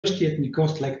следващият ни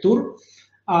гост-лектор.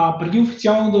 Преди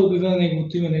официално да обявя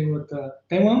неговото име, неговата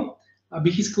тема,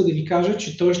 бих искал да ви кажа,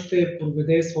 че той ще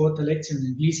проведе своята лекция на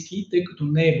английски, тъй като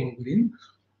не е българин.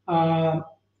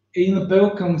 Един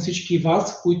апел към всички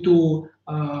вас, които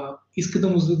искат да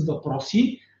му зададат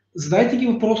въпроси. Задайте ги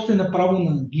въпросите направо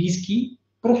на английски,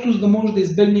 просто за да може да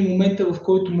избегне момента, в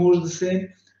който може да се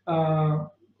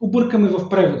объркаме в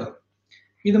превода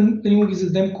и да не му ги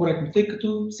зададем коректно, тъй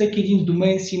като всеки един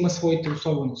домен си има своите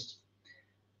особености.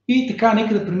 И така,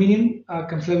 нека да преминем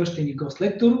към следващия ни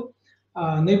гост-лектор.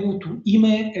 Неговото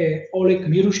име е Олег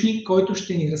Miroshnyk, който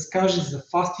ще ни разкаже за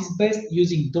Fastest Best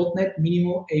using .NET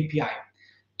Minimal API.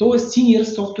 Той е senior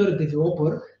software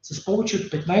developer с повече от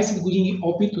 15 години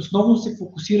опит, основно се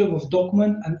фокусира в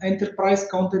Document and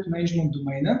Enterprise Content Management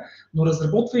домейна, но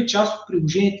разработва и част от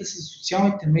приложенията си за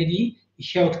социалните медии и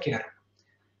healthcare.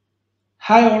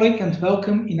 Hi Oleg and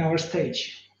welcome in our stage.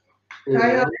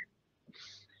 Hi Oleg.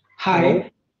 Hi.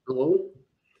 Hello.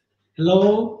 Hello,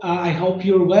 I hope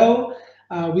you're well.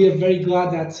 We are very glad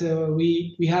that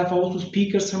we have also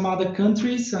speakers from other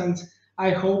countries, and I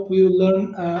hope we will learn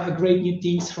great new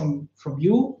things from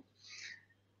you.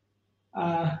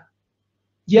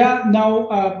 Now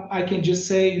I can just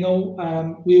say,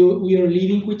 we are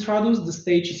leaving with Radus. The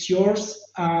stage is yours,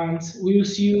 and we will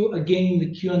see you again in the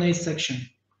Q&A section.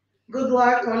 Good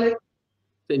luck, Oleg.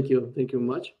 Thank you very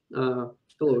much.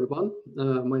 Hello everyone,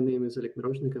 my name is Oleg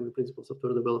Miroshnyk. I'm a principal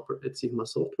software developer at Sigma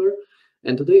Software,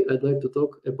 and today I'd like to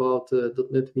talk about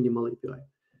 .NET Minimal API.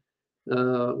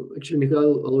 Actually,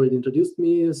 Mikhail already introduced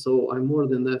me, so I'm more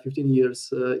than 15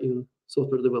 years in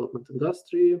software development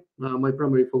industry. My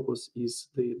primary focus is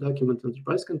the document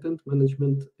enterprise content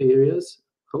management areas.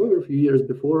 However, a few years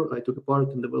before, I took a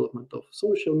part in development of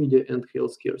social media and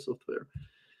healthcare software.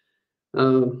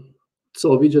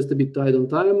 So we're just a bit tight on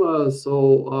time,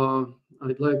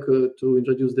 I'd like to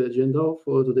introduce the agenda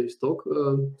for today's talk.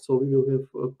 So we will have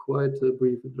quite a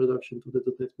brief introduction to the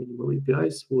 .NET Minimal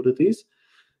APIs, what it is,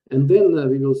 and then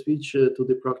we will switch to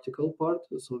the practical part.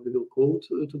 So we will code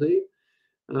today,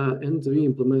 and we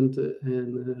implement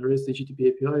an REST HTTP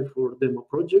API for demo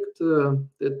project.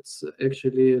 That's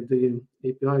actually the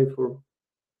API for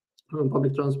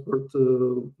public transport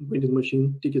vending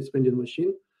machine, tickets vending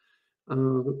machine.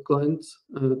 Clients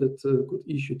that could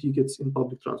issue tickets in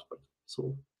public transport.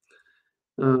 So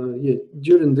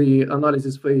during the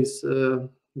analysis phase,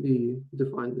 we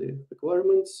define the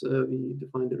requirements, we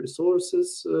define the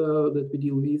resources that we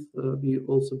deal with, we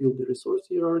also build the resource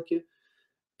hierarchy,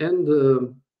 and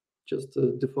just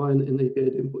define an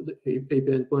API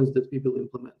endpoints that we will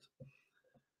implement.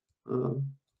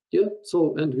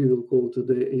 And we will call to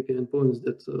the API endpoints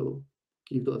that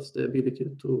give us the ability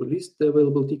to list the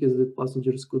available tickets that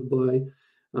passengers could buy.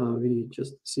 We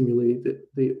just simulate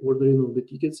the ordering of the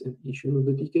tickets and issuing of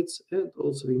the tickets, and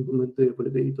also implement the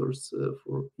validators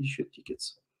for issued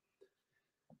tickets.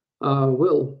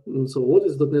 So what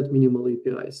is .NET Minimal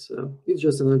APIs? It's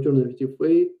just an alternative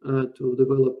way to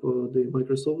develop the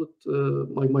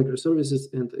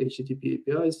microservices and HTTP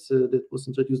APIs that was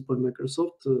introduced by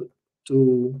Microsoft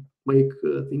to make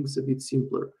things a bit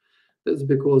simpler. That's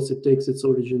because it takes its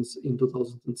origins in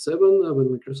 2007 when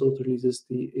Microsoft releases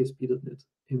the ASP.NET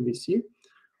MVC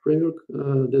framework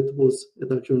that was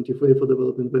an alternative way for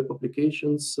developing web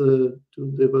applications to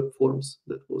the web forms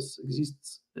that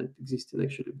exists and existing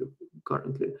actually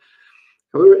currently.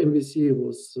 However, MVC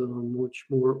was much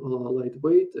more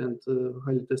lightweight and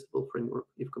highly testable framework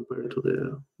if compared to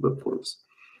the web forms.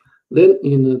 Then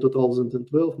in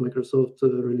 2012, Microsoft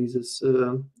releases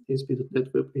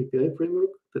ASP.NET Web API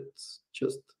framework. That's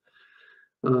just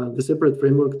the separate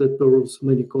framework that borrows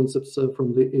many concepts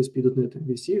from the ASP.NET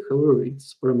MVC. However,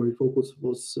 its primary focus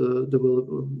was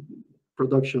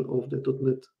production of the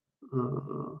 .NET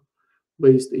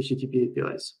based HTTP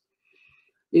APIs.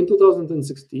 In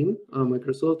 2016,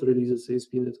 Microsoft releases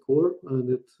ASP.NET Core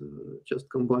that just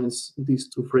combines these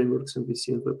two frameworks, MVC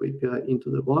and Web API, into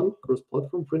the one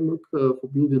cross-platform framework for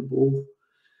building both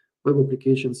web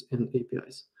applications and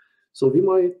APIs. So we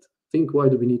might think, why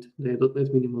do we need the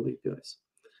 .NET Minimal APIs?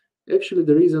 Actually,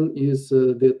 the reason is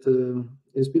that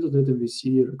ASP.NET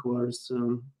MVC requires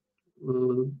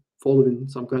following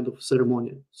some kind of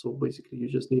ceremony. So basically, you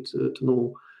just need to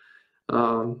know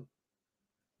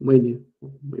many,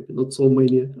 maybe not so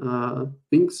many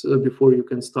things before you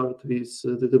can start with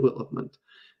the development.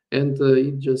 And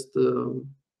it just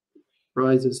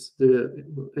raises the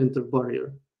enter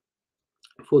barrier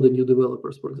for the new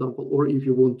developers, for example. Or if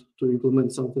you want to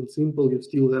implement something simple, you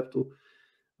still have to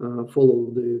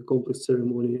follow the complex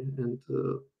ceremony and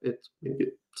add maybe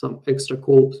some extra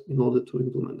code in order to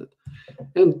implement it.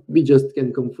 And we just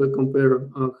can compare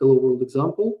a hello world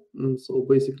example. So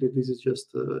basically, this is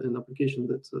just an application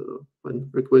that when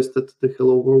requested the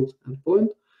hello world endpoint,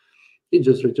 it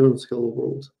just returns hello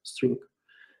world string.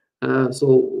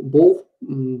 So both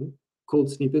code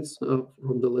snippets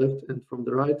from the left and from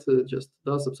the right just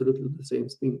does absolutely the same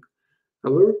thing.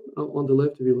 However, on the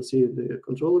left, we will see the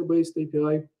controller-based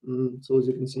API. So as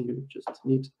you can see, you just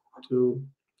need to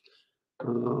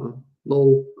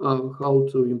know how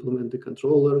to implement the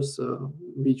controllers,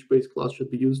 which base class should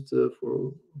be used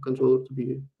for controller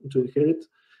to inherit.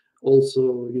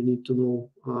 Also, you need to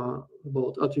know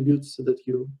about attributes that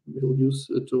you will use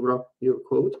to wrap your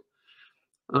code.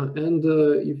 And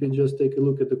if you just take a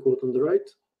look at the code on the right,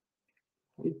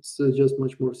 it's just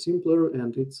much more simpler,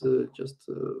 and it's just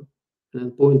an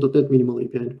endpoint.NET minimal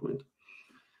API endpoint.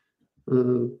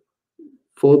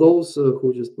 For those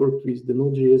who just worked with the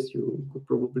Node.js, you could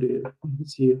probably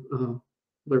see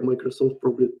where Microsoft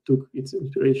probably took its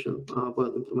inspiration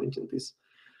while implementing this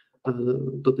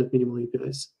 .NET minimal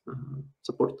APIs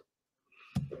support.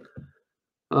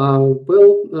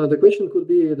 The question could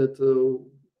be that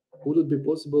would it be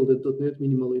possible that .NET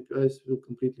minimal APIs will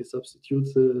completely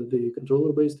substitute the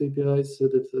controller-based APIs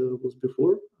that was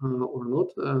before or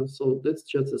not? So that's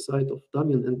just the side of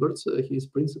Damian Edwards. He is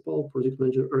principal project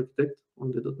manager architect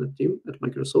on the .NET team at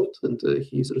Microsoft, and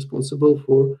he is responsible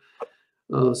for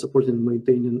supporting and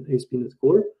maintaining ASP.NET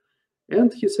Core.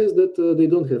 And he says that they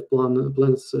don't have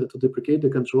plans to deprecate the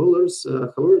controllers.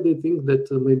 However, they think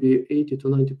that maybe 80 to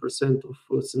 90%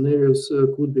 of scenarios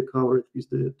could be covered with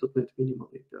the .NET minimal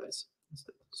APIs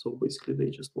instead. So basically, they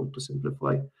just want to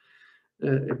simplify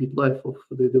a bit life of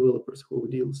the developers who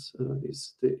deals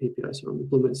with the APIs or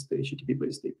implements the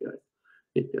HTTP-based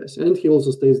APIs. And he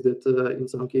also states that in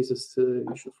some cases,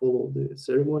 you should follow the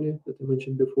ceremony that I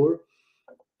mentioned before.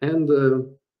 And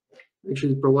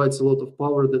actually provides a lot of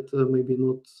power that maybe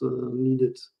not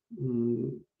needed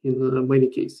in many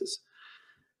cases.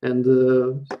 And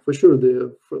for sure,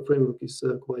 the framework is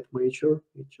quite mature.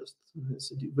 It just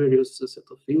has various set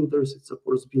of filters. It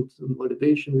supports built-in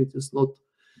validation, which is not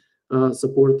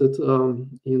supported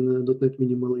in .NET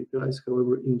minimal APIs.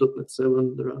 However, in .NET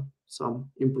 7, there are some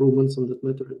improvements on that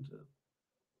matter.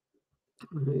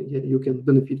 And yeah, you can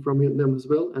benefit from them as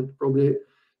well. And probably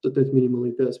 .NET minimal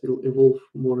APIs will evolve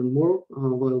more and more,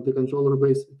 while the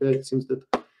controller-based API, it seems that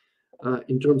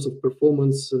in terms of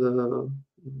performance, the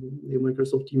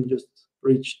Microsoft team just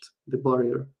reached the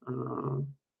barrier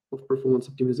of performance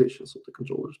optimization, so the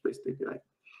controllers-based API.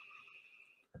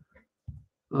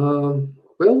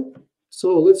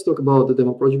 So let's talk about the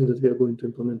demo project that we are going to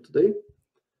implement today.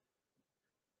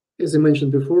 As I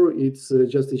mentioned before, it's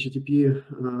just HTTP,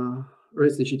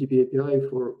 REST HTTP API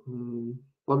for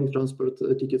public transport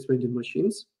tickets vending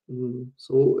machines.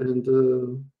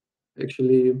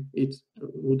 Actually, it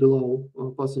would allow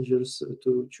passengers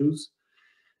to choose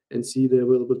and see the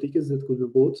available tickets that could be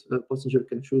bought. A passenger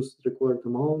can choose the required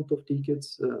amount of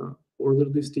tickets, order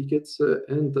these tickets,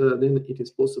 and then it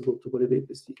is possible to validate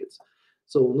these tickets.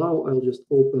 So now I'll just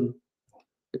open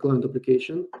a client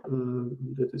application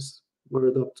that is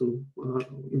wired up to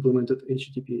implemented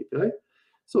HTTP API.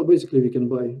 So basically, we can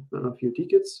buy a few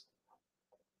tickets.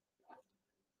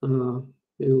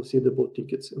 You will see the bought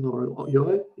tickets in our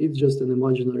UI. It's just an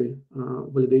imaginary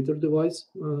validator device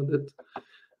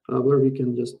where we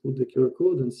can just put the QR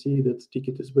code and see that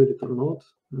ticket is valid or not.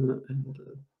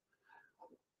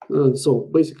 So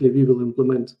basically, we will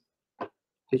implement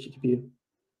HTTP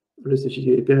REST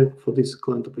HTTP API for this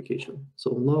client application.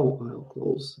 So now I'll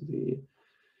close the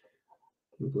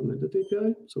implemented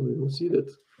API. So we will see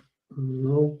that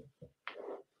now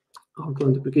our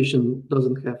client application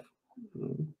doesn't have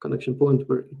connection point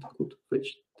where it could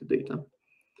fetch the data.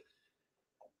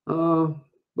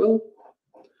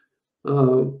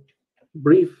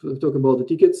 Brief talk about the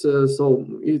tickets. So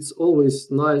it's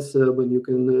always nice when you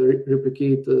can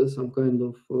replicate some kind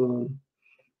of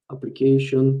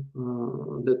application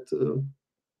that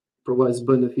provides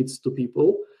benefits to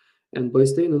people. And by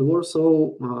staying in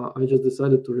Warsaw, I just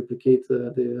decided to replicate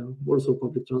the Warsaw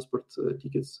public transport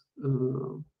tickets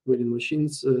vending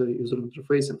machines, user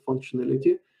interface, and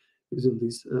functionality using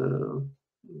this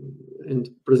and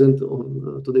present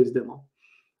on today's demo.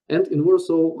 And in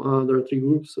Warsaw, there are three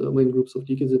groups, main groups of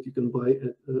tickets that you can buy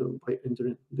by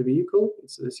entering the vehicle.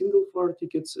 It's single fare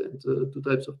tickets and two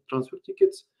types of transfer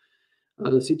tickets.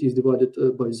 The city is divided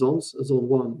by zones. Zone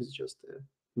 1 is just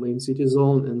main city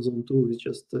zone, and zone 2 is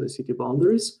just city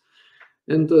boundaries.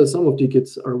 And some of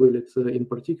tickets are valid in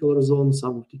particular zones,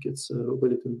 some of tickets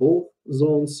valid in both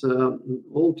zones.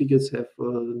 All tickets have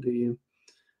the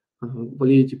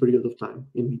validity period of time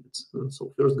in minutes.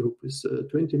 So first group is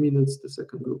 20 minutes, the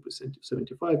second group is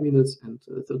 75 minutes, and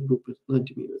the third group is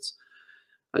 90 minutes.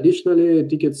 Additionally,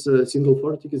 tickets, single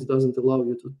fare tickets doesn't allow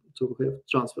you to have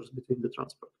transfers between the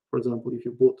transport. For example, if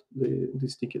you bought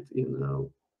this ticket in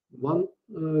one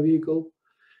vehicle,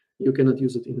 you cannot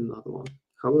use it in another one.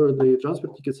 However, the transfer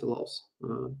tickets allows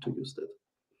to use that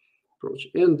approach.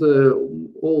 And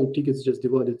all tickets just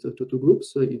divided to two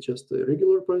groups. It's just a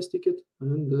regular price ticket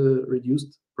and a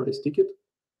reduced price ticket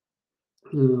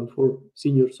for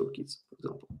seniors or kids, for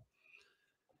example.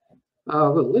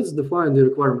 Well, let's define the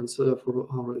requirements for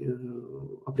our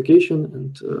application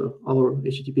and our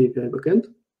HTTP API backend.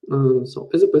 So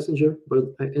as a passenger,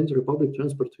 when I enter a public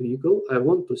transport vehicle, I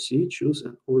want to see, choose,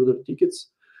 and order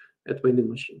tickets at vending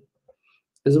machine.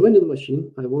 As a vending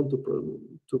machine, I want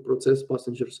to process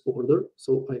passengers' order,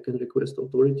 so I can request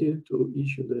authority to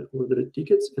issue the ordered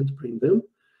tickets and print them.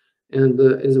 And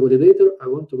as a validator, I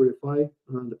want to verify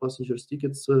the passenger's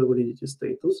tickets validity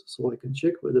status, so I can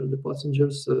check whether the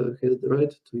passengers has the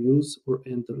right to use or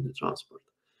enter the transport.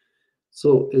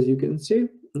 So as you can see,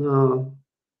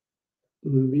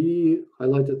 we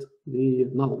highlighted the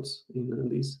nouns in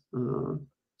this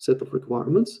set of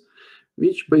requirements,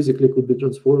 which basically could be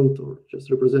transformed or just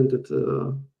represented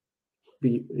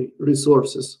the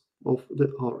resources of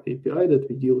our API that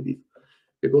we deal with.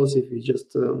 Because if we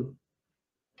just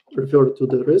refer to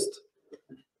the REST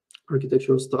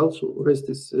architectural style, so REST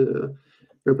is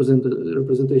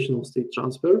representational state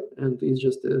transfer, and it's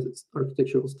just an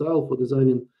architectural style for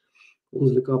designing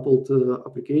loosely coupled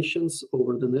applications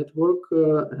over the network,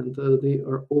 and they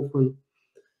are often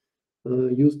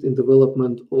used in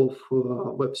development of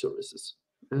web services.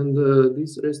 And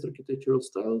these REST architectural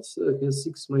styles has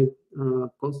 6 main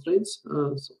constraints.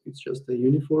 So it's just a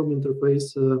uniform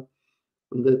interface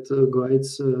that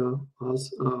guides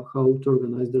us how to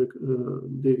organize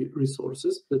the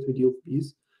resources that we deal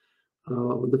with,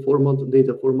 the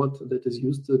data format that is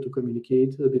used to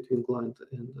communicate between client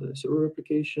and server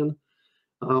application.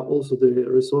 Also, the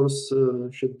resource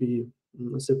should be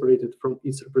separated from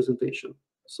its representation.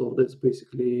 So that's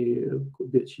basically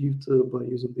could be achieved by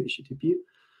using the HTTP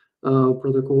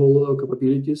protocol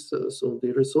capabilities. So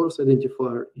the resource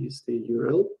identifier is the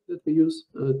URL that we use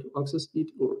to access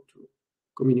it or to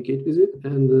communicate with it,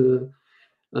 and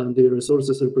the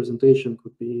resources representation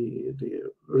could be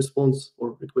the response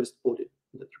or request body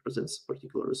that represents a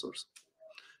particular resource.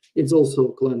 It's also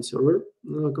client-server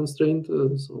constraint,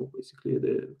 so basically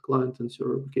the client and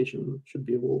server application should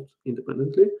be evolved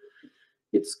independently.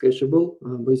 It's cacheable.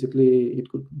 Basically,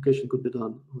 caching could be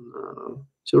done on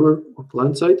server or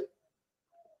client side,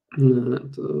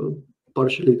 and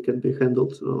partially it can be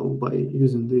handled by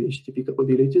using the HTTP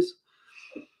capabilities.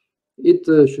 It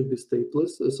should be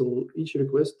stateless, so each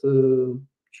request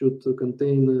should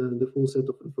contain the full set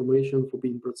of information for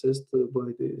being processed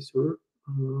by the server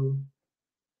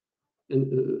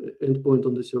endpoint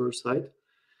on the server side.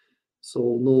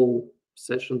 So no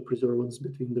session preservance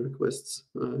between the requests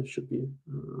should be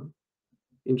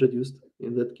introduced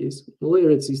in that case. The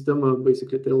layered system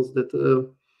basically tells that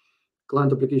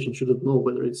client application shouldn't know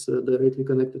whether it's directly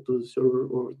connected to the server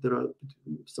or there are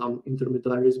some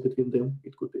intermediaries between them.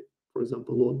 It could be, for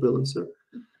example, load balancer.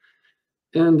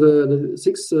 And the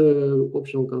 6th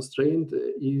optional constraint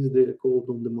is the code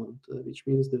on demand, which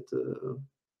means that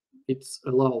it's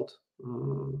allowed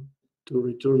to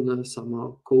return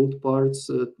some code parts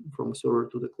from server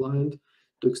to the client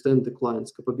to extend the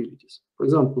client's capabilities. For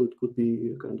example, it could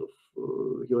be kind of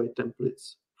UI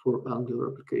templates for Angular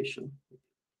application,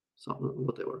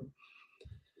 whatever.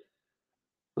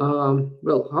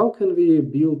 Well, how can we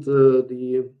build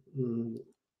the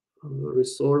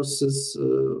resources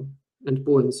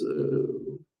endpoints,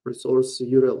 resource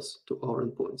URLs to our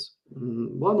endpoints?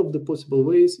 One of the possible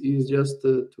ways is just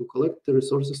to collect the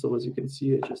resources. So as you can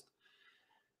see, I just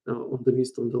on the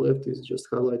list on the left is just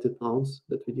highlighted nouns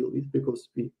that we deal with, because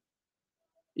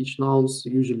each nouns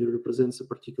usually represents a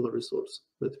particular resource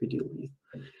that we deal with.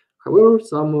 However,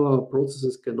 some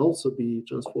processes can also be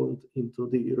transformed into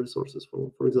the resources.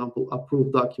 For example,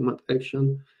 approve document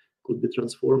action could be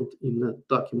transformed in a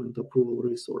document approval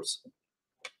resource.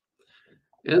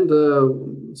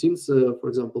 And since, for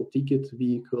example, ticket,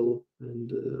 vehicle,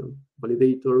 and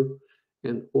validator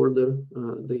and order,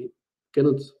 they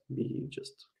cannot be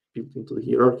just built into the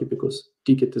hierarchy, because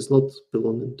ticket is not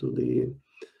belonging to the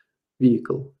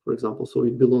vehicle, for example, so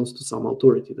it belongs to some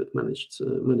authority that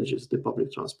manages the public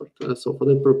transport. So for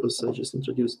that purpose, I just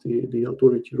introduced the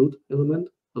authority root element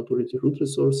authority root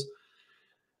resource.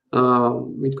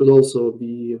 It could also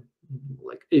be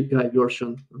like API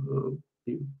version,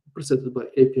 be presented by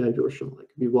API version, like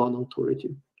v1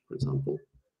 authority, for example.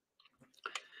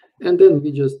 And then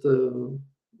we just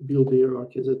build the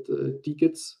hierarchy that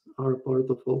tickets are part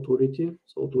of authority.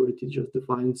 So authority just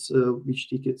defines which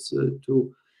tickets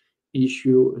to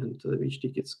issue and which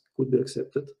tickets could be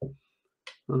accepted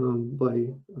by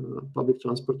public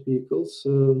transport vehicles.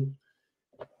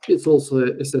 It's also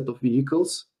a set of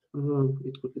vehicles.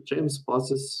 It could be trams,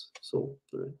 buses, so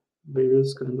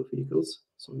various kind of vehicles.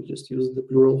 So we just use the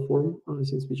plural form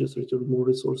since we just return more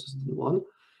resources than one.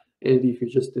 And if you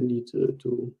just need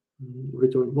to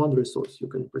return one resource, you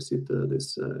can proceed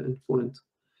this endpoint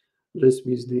just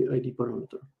with the ID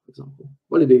parameter, for example.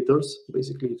 Validators,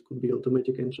 basically it could be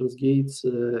automatic entrance gates,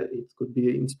 it could be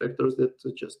inspectors that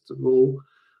just go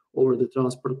over the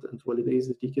transport and validates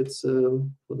the tickets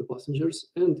for the passengers,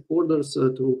 and orders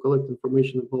to collect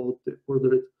information about the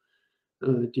ordered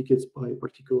tickets by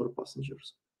particular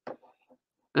passengers.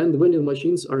 And vending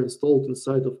machines are installed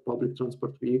inside of public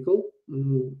transport vehicle.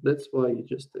 That's why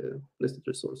just a nested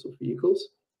resource of vehicles.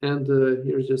 And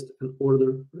here's just an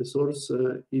order resource.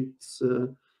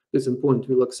 This endpoint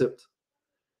will accept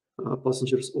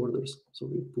passengers' orders. So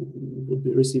we would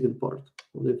be receiving part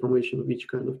of the information of which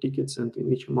kind of tickets and in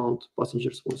which amount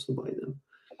passengers wants to buy them.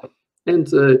 And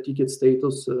ticket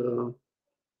status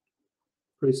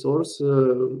resource,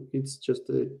 it's just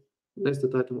a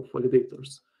nested item of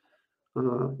validators.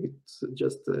 It's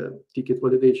just a ticket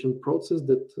validation process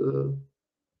that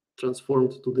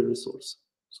transformed to the resource.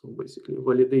 So basically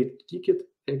validate ticket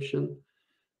action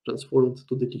transformed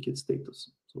to the ticket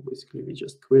status. So basically we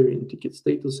just querying ticket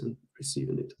status and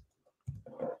receiving it.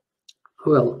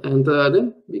 Well, and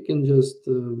then we can just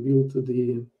build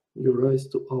the URIs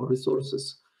to our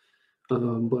resources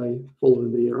by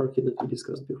following the hierarchy that we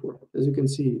discussed before. As you can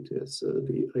see, it has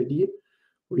the ID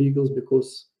vehicles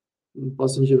because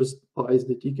passengers buys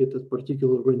the ticket at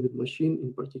particular vending machine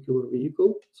in particular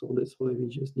vehicle. So that's why we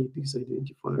just need these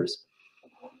identifiers.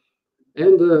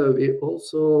 And we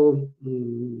also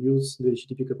use the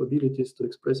HTTP capabilities to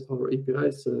express our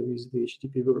APIs with the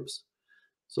HTTP verbs.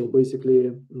 So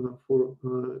basically, for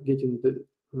getting the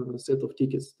set of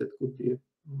tickets that could be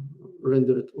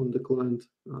rendered on the client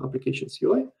application's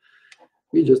UI,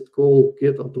 we just call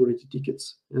get authority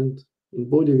tickets, and in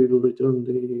body we will return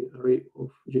the array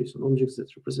of JSON objects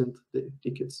that represent the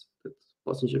tickets that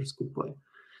passengers could buy.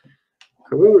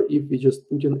 However, if we just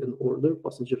put in an order,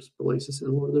 passengers places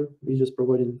an order, we just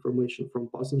provide information from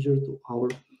passenger to our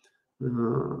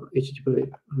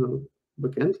HTTP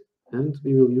backend, and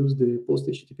we will use the post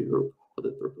HTTP verb for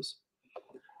that purpose.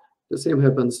 The same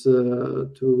happens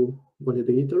to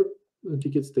validator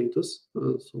ticket status.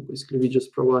 So basically, we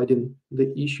just providing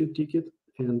the issue ticket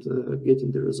and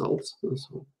getting the results.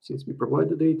 So since we provide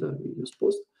the data, we use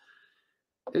post.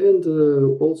 And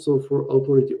also for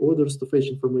authority orders to fetch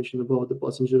information about the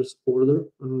passenger's order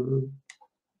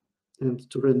and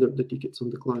to render the tickets on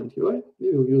the client UI,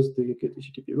 we will use the get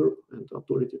HTTP verb and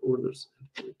authority orders.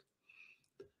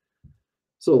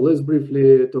 So let's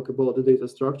briefly talk about the data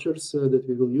structures that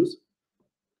we will use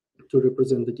to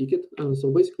represent the ticket.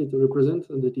 So basically, to represent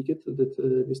the ticket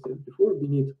that we stated before, we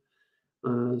need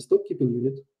stock keeping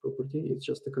unit property. It's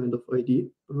just a kind of ID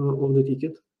of the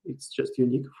ticket. It's just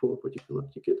unique for a particular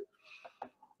ticket.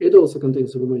 It also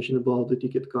contains information about the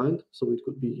ticket kind, so it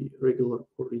could be regular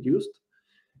or reduced.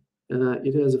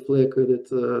 It has a flag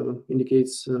that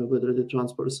indicates whether the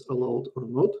transfer is allowed or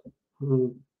not.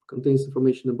 Contains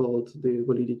information about the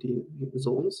validity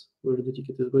zones where the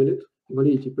ticket is valid,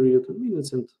 validity period in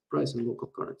minutes, and price in local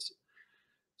currency.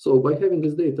 So by having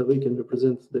this data, we can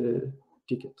represent the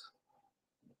ticket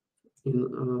in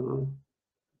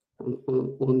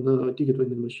on the ticket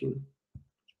vending machine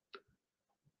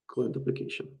client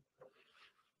application.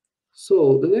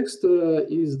 So the next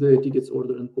is the tickets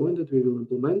order endpoint that we will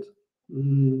implement.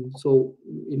 So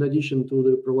in addition to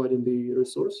the providing the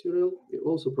resource URL, we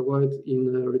also provide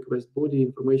in a request body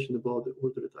information about the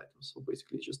ordered items. So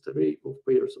basically just array of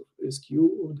pairs of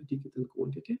SKU of the ticket and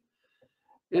quantity.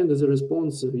 And as a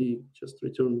response, we just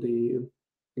return the,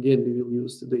 again, we will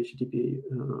use the HTTP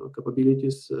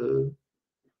capabilities,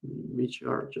 which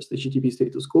are just HTTP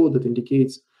status code that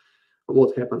indicates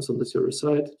what happens on the server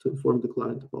side to inform the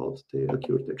client about the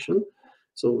accurate action.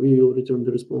 So we will return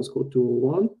the response code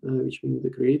 201, which we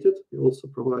created. We also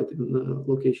provide in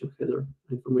location header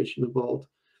information about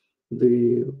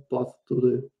the path to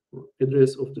the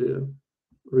address of the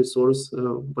resource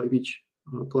by which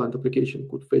client application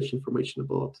could fetch information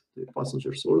about the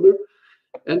passenger's order.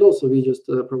 And also we just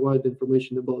provide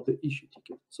information about the issue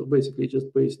ticket. So basically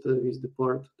just based with the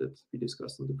part that we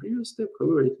discussed on the previous step.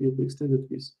 However, it will be extended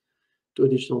with two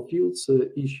additional fields,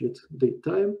 issued date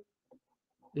time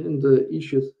and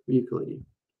issued vehicle ID.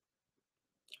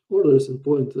 Orders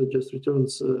endpoint just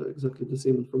returns exactly the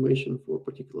same information for a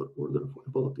particular order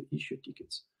about the issue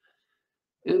tickets.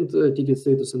 And ticket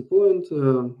status endpoint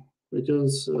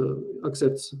returns,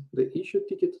 accepts the issue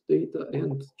ticket data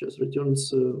and just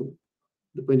returns,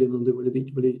 depending on the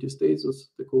validity status,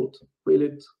 the code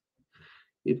valid.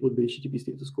 It would be HTTP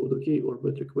status code OK or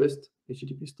BET request,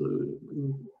 HTTP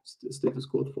status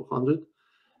code 400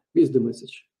 with the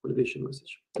message, validation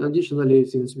message. Additionally,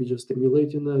 since we just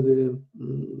emulating the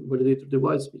validator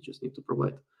device, we just need to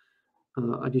provide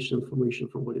additional information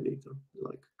from validator,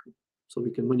 like so we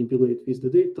can manipulate with the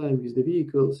date time, with the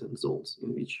vehicles and zones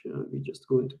in which we just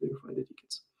going to verify the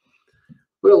tickets.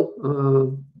 Well,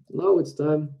 now it's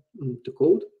time to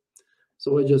code.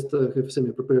 So I just have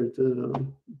semi-prepared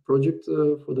project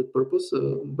for that purpose.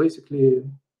 Basically,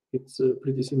 it's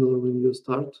pretty similar when you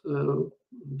start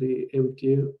the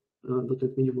empty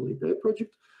 .NET Minimal API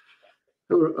project.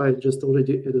 However, I just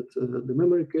already added the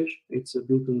memory cache. It's a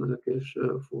built-in cache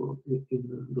for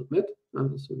in .NET,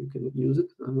 so you can use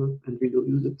it, and we will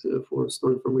use it for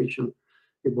store information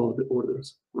about the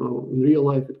orders. In real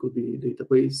life, it could be a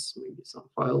database, maybe some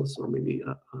files, or maybe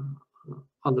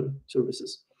other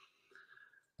services.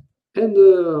 And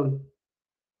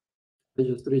I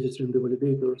just registering the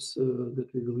validators that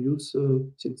we will use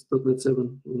since .NET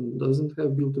 7 doesn't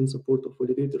have built-in support of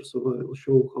validators, so I will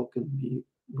show how can we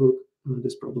work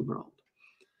this problem around.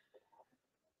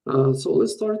 So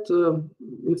let's start.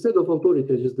 Instead of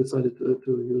authority, I just decided to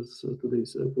use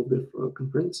today's PlovDev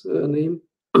conference name.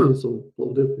 So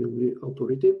PlovDev will be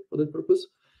authority for that purpose.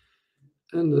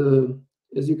 And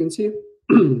as you can see,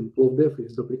 PlovDev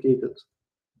is duplicated,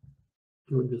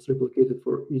 just replicated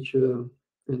for each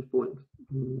endpoint.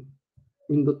 In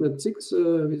 .NET 6,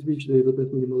 with which the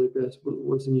 .NET Minimal API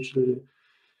was initially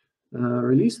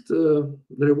released,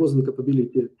 there wasn't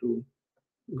capability to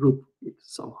group it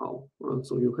somehow.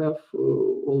 So you have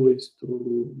always to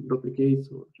duplicate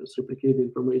or just replicate the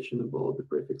information about the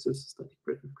prefixes, static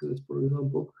prefixes, for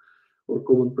example, or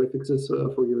common prefixes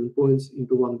for your endpoints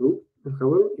into one group.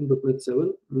 However, in .NET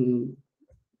 7,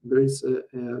 there is a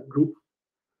group,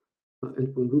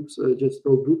 endpoint groups, just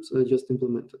row groups just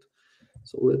implemented.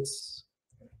 So let's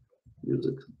use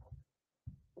it.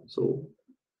 So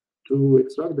to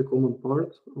extract the common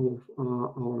part of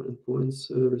our endpoints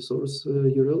resource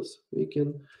URLs, we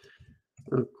can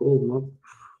call map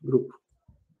group.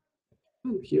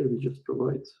 And here we just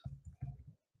provide.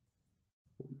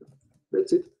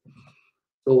 That's it.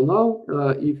 So now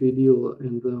if we deal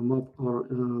and map our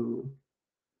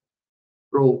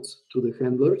routes to the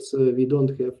handlers, we don't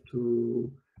have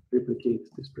to replicate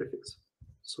this prefix.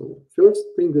 So first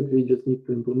thing that we just need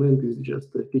to implement is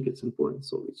just tickets endpoint.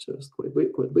 So it's just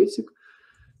quite basic.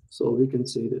 So we can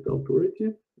say that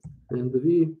authority, and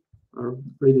we are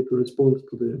ready to respond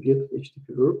to the get HTTP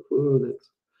verb, that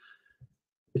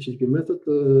HTTP method,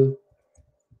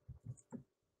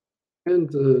 and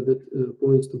that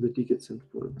points to the tickets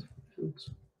endpoint. And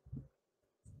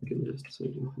we can just say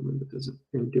implement it as an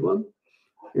empty one,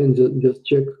 and just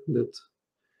check that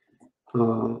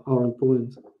our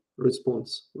endpoint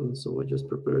response. And so I just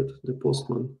prepared the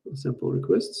Postman sample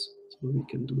requests. So we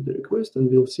can do the request and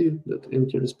we'll see that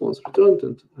empty response returned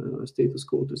and status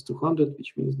code is 200,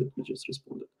 which means that we just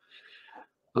responded.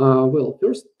 Well,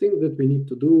 first thing that we need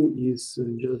to do is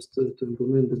just to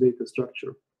implement the data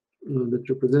structure that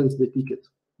represents the ticket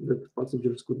that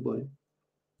passengers could buy.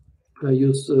 I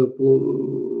use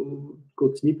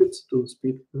code snippets to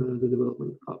speed the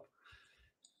development up,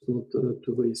 not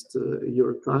to waste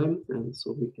your time, and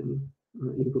so we can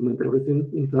implement everything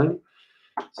in time.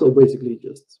 So basically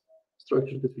just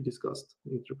structure that we discussed.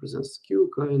 It represents queue,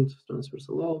 kind, transfers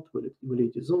allowed,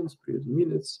 validity zones, period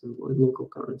minutes, and local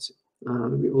currency.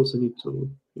 We also need to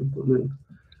implement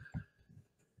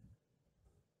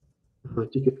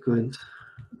ticket kind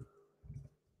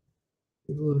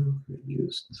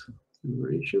reduced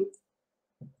enumeration.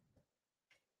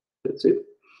 That's it.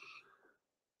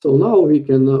 So now we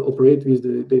can operate with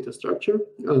the data structure.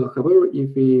 However,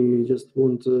 if we just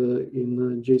want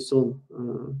in JSON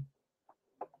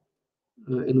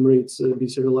enumerates be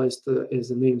serialized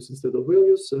as names instead of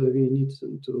values, we need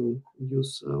to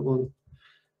use one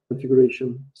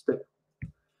configuration step.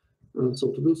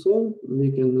 So to do so,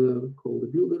 we can call the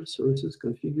builder services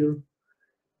configure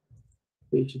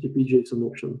HTTP JSON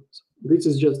option. This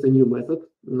is just a new method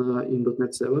in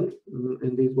 .NET 7,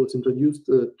 and it was introduced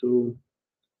to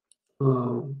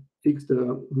fix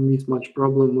the mismatch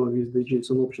problem with the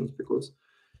JSON options, because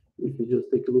if you just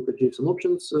take a look at JSON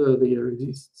options, they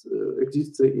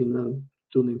exist in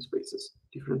two namespaces,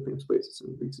 different namespaces,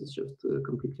 and this is just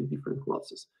completely different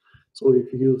classes. So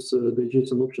if you use the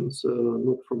JSON options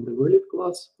not from the valid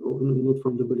class or not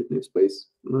from the valid namespace,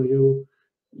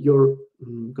 your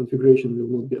configuration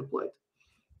will not be applied,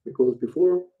 because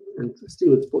before, and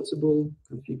still it's possible,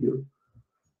 configure,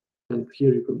 and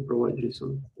here you can provide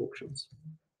JSON options.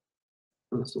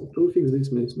 So to fix this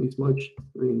mismatch,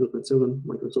 in .NET 7,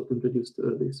 Microsoft introduced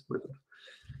this method.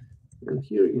 And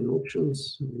here in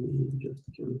options, we just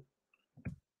can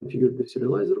configure the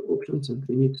serializer options, and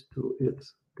we need to add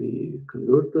the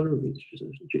converter, which is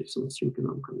a JSON string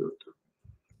enum converter.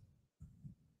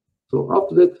 So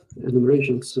after that,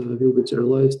 enumerations will be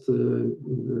serialized in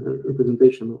the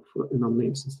representation of enum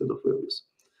names instead of values.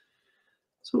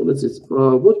 So that's it.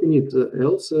 What we need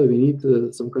else, we need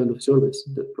some kind of service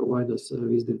that provides us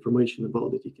with the information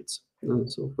about the tickets.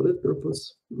 So for that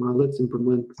purpose, let's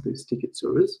implement this ticket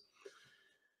service.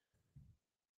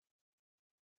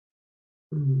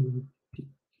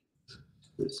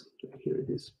 Here it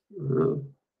is.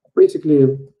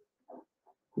 Basically,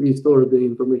 we store the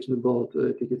information about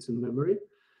tickets in memory.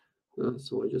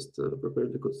 So I just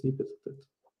prepared the code snippet that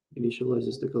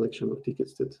initializes the collection of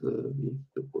tickets that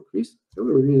we work with.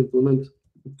 However, we implement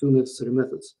two necessary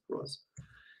methods for us.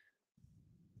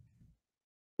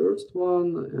 First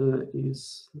one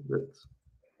is that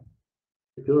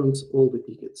returns all the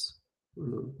tickets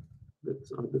that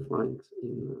are defined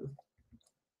in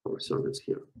our service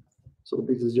here. So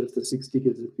this is just the 6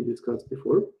 tickets that we discussed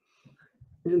before.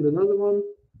 And another one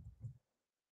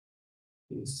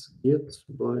is get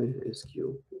by SQ.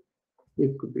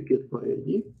 It could be get by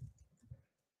ID.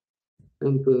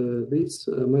 And this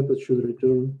method should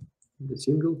return the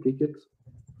single ticket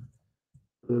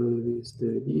with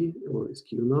the ID or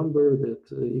SQ number that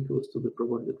equals to the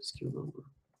provided SQ number.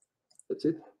 That's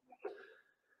it.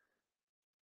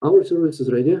 Our service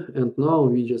is ready, and now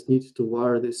we just need to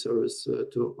wire this service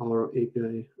to our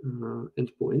API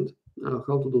endpoint.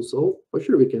 How to do so? For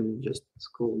sure, we can just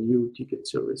call new ticket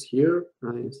service here,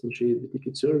 instantiate the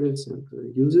ticket service and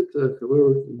use it.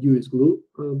 However, U is glue,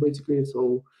 basically,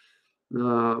 so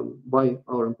by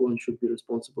our endpoint should be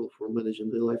responsible for managing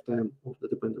the lifetime of the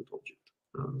dependent object,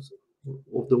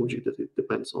 of the object that it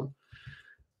depends on.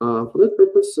 For that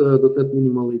purpose, .NET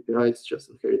Minimal APIs just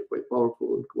inherit quite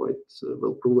powerful and quite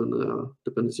well-proven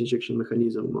dependency injection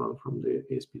mechanism from the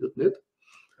ASP.NET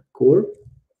core.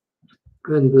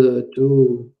 And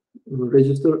to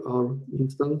register our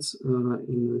instance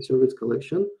in the service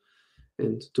collection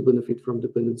and to benefit from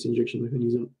dependency injection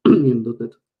mechanism in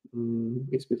 .NET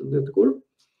ASP.NET core,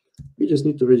 we just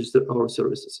need to register our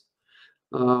services.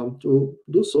 To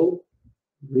do so,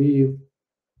 we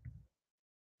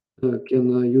can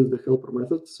use the helper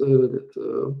methods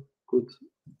that could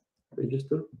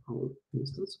register our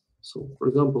instance. So, for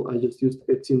example, I just used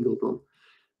add singleton,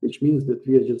 which means that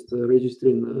we are just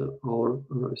registering our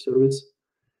service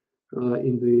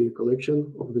in the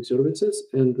collection of the services,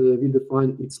 and we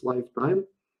define its lifetime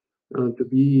to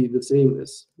be the same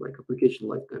as like application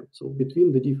lifetime. So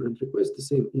between the different requests, the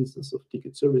same instance of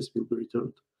ticket service will be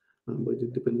returned by the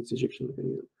dependency injection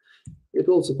mechanism. It's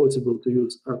also possible to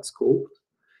use add scope,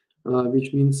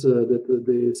 which means that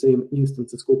the same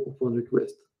instance scope of one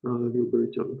request will be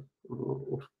returned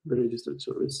of the registered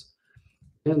service.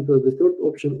 And the third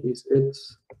option is add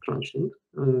transient,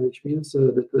 which means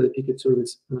that the ticket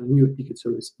service, new ticket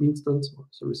service instance or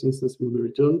service instance will be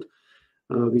returned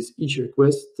with each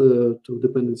request to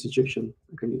dependency injection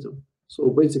mechanism. So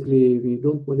basically, we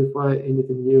don't modify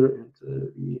anything here,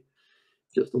 and we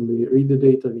just only read the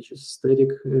data, which is static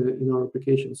in our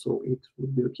application. So it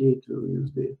would be okay to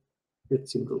use the add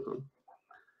singleton.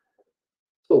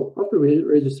 So after we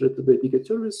registered the ticket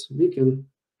service, we can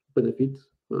benefit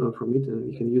from it, and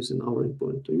we can use in our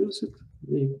endpoint. To use it,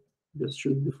 we just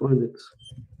should define it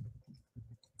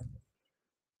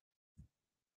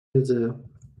as a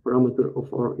parameter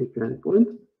of our API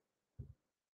endpoint,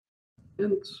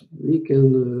 and we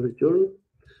can return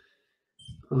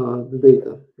the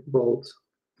data about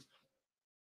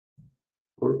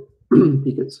our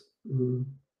tickets.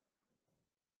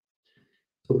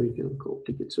 So we can call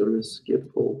ticket service get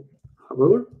all.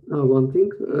 However, one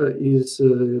thing is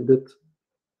that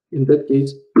in that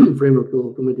case, framework will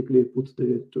automatically put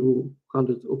the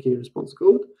 200 OK response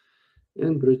code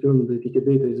and return the ticket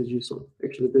data as a JSON.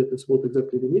 Actually, that is what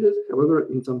exactly we needed. However,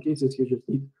 in some cases, you just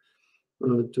need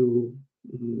to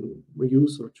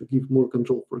use or to give more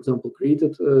control. For example,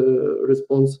 created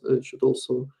response should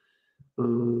also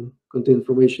contain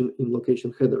information in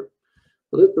location header.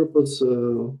 For that purpose,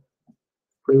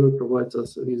 framework provides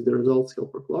us with the results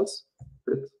helper class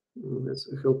that has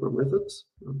helper methods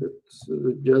that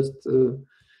just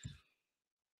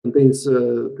contains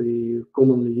the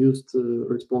commonly used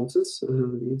responses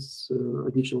with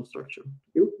additional structure.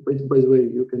 By the way,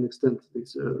 you can extend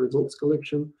this results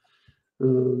collection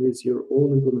with your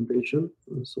own implementation.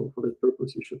 So for that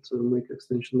purpose, you should make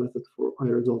extension method for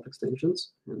iResult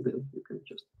extensions, and then you can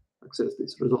just access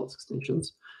these results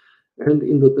extensions. And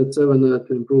in .NET 7,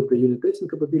 to improve the unit testing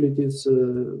capabilities,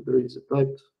 there is a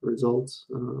typed results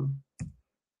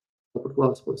helper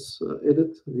class was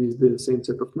added with the same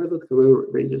set of methods. However,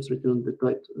 they just return the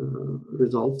typed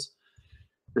results,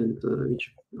 and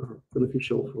which are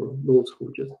beneficial for those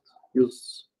who just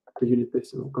use the unit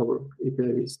testing or cover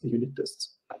API with the unit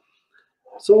tests.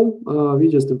 So we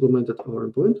just implemented our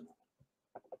endpoint,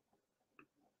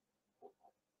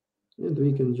 and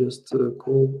we can just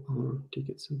call our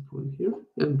tickets endpoint here,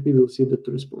 and we will see that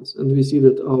the response. And we see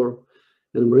that our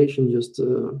enumeration just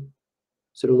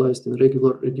serialized in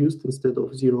regular reduced instead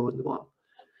of 0 and 1.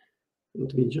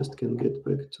 And we just can get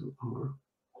back to our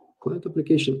client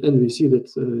application, and we see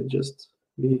that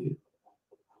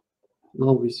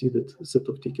now we see that set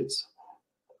of tickets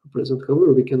are present.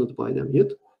 However, we cannot buy them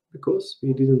yet because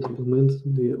we didn't implement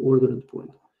the order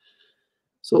endpoint.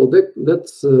 So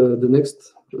that's the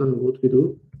next what we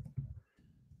do.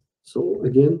 So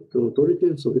again, to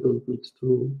authority, so we don't need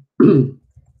to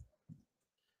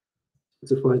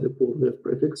specify the PlovDev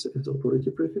prefix as authority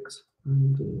prefix,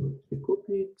 and we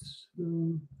copy it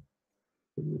in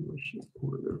the machine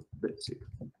order. That's it.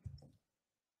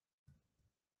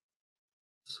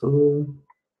 So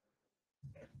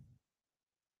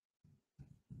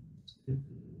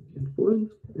endpoint,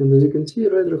 and as you can see,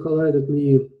 Ryder highlighted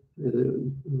me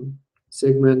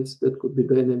segments that could be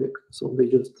dynamic. So they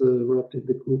just wrapped in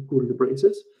the curly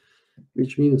braces,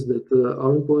 which means that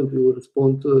our endpoint will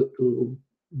respond to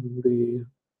the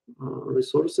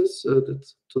resources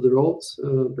to the routes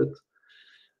that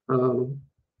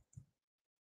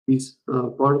these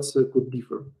parts could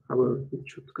differ. However, it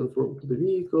should conform to the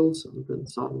vehicles, and then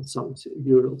some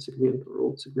URL segment or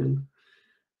road segment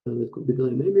that could be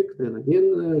dynamic. Then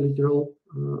again, literal,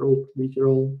 road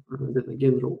literal, then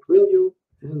again road value,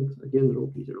 and again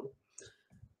road literal.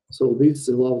 So this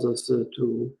allows us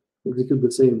to execute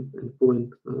the same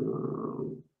endpoint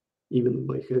even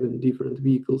by having different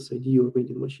vehicles ID or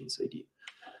vending machines ID.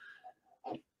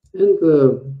 And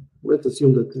let's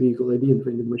assume that vehicle ID and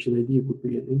vending machine ID would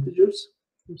be integers.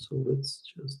 So let's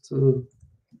just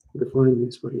define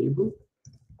this variable.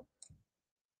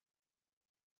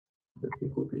 Let me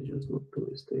copy just not to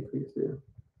mistake with the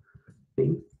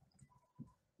name.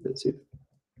 That's it.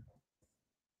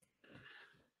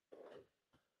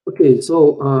 Okay,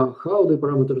 so how the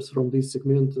parameters from this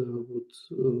segment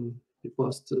would be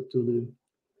passed to the,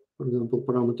 for example,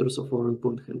 parameters of our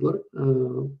endpoint handler.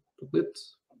 .NET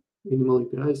minimal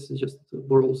APIs just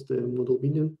borrows the model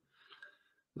binding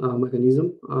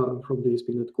mechanism from the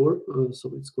ASP.NET Core,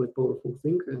 so it's quite powerful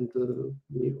thing, and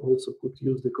we also could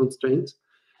use the constraints.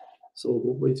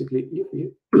 So basically, if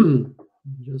we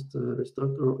just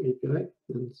restart our API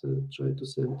and try to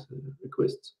send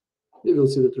requests, you will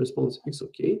see that response is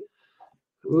okay.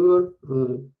 However,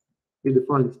 we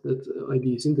defined that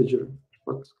ID is integer,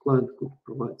 but client could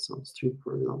provide some string,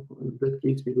 for example. In that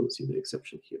case, we will see the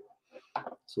exception here.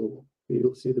 So we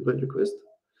will see the bad request.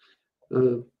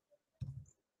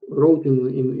 Routing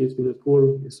in ASP.NET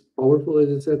Core is powerful, as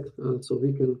I said, so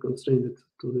we can constrain it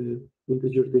to the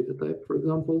integer data type, for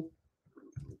example.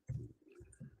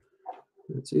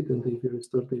 That's it. And if you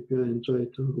restart the API and try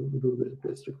to do the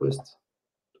test request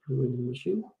to the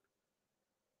machine,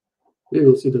 we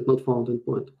will see that not found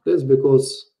endpoint. That's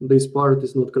because this part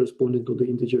is not corresponding to the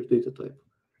integer data type.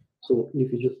 So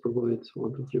if you just provide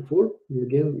 1, 2, 3, 4, you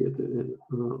again get an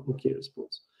OK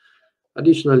response.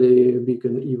 Additionally, we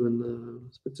can even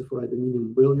specify the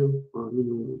minimum value.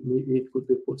 It could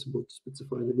be possible to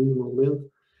specify the minimal length.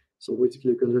 So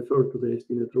basically, you can refer to the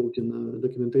ASP.NET routing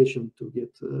documentation to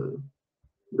get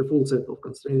the full set of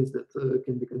constraints that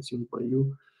can be consumed by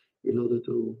you in order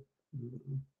to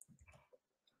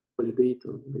validate,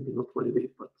 or maybe not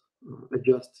validate, but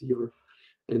adjust your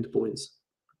endpoints.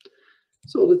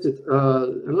 So that's it.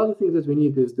 Another thing that we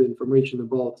need is the information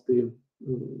about the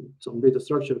some data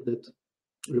structure that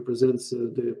represents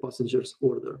the passenger's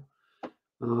order.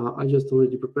 I just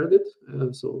already prepared it.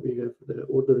 So we have the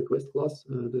order request class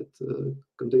that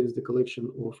contains the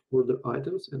collection of order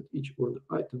items, and each order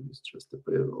item is just a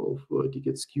pair of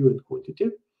tickets queue and quantity.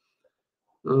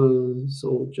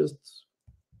 So just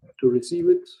to receive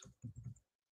it,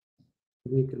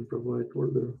 we can provide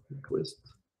order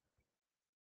request.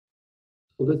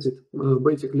 So that's it.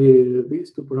 Basically,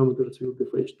 these two parameters will be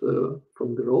fetched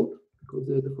from the road because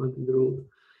they are defined in the road.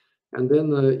 And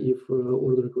then if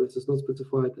order request is not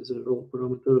specified as a road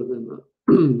parameter,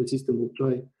 then the system will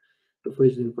try to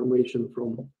fetch the information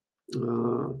from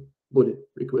body,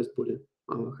 request body.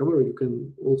 However, you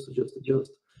can also just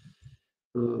adjust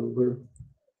where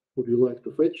would you like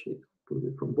to fetch it. Could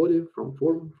be from body, from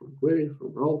form, from query,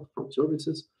 from route, from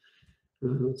services.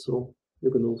 So you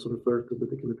can also refer to the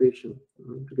documentation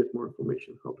to get more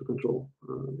information how to control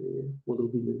the model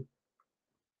building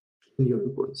in your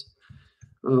endpoints.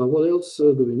 What else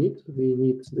do we need? We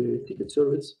need the ticket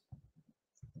service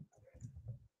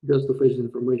just to fetch the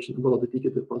information about the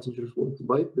ticket that passengers want to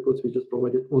buy, because we just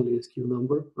provided only a SKU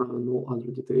number, no other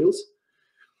details.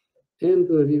 And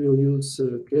we will use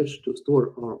cache to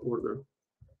store our order.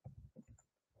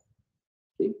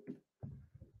 Okay.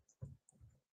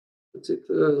 That's it.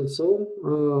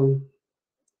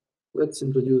 Let's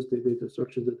introduce the data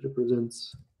structure that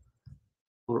represents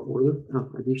our order.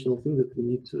 Additional thing that we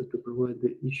need to provide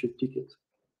the issued ticket.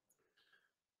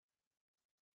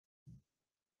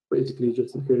 Basically, it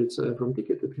just inherits from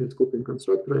ticket. It has copy and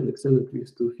constructor and extended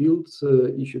with two fields: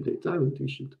 issue date time and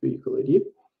issued vehicle ID.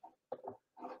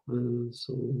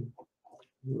 So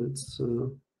let's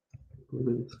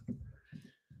implement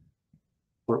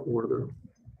our order.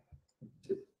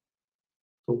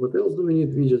 So what else do we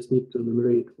need? We just need to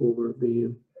enumerate over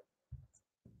the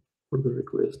order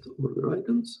request order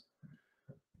items.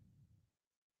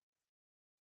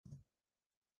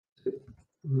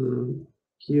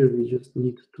 Here we just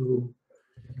need to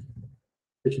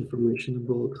fetch information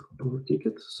about our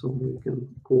ticket. So we can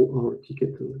call our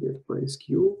ticket to get by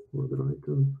SKU order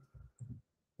item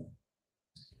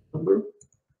number.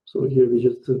 So here we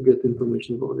just get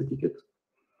information about the ticket.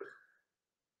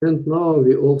 And now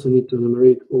we also need to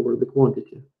enumerate over the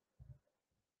quantity.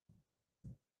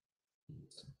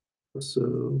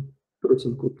 So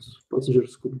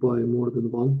passengers could buy more than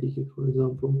one ticket, for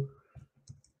example.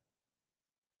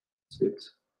 That's it.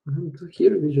 And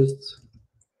here we just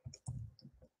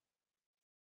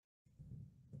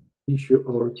issue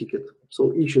our ticket.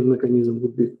 So issue mechanism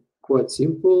would be quite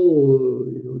simple.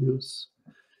 We will use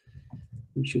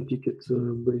issue ticket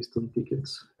based on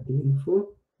tickets info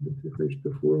that we fetched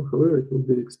before. However, it will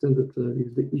be extended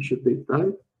with the issue date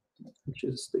time, which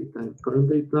is date time, current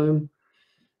date time,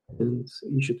 and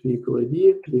issued vehicle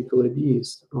ID. Vehicle ID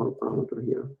is our parameter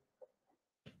here.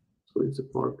 So it's a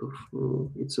part of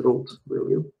its road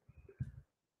value.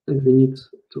 And we need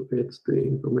to add the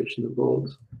information about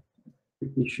the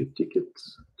issued ticket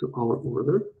to our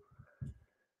order.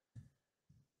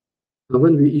 Now,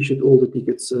 when we issued all the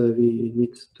tickets, we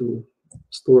need to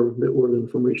store the order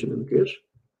information in cache.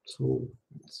 So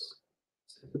let's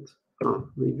set it.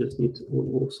 We just need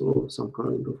also some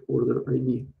kind of order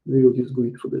ID. We will use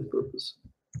GUID for that purpose.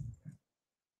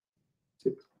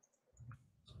 That's it.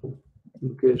 So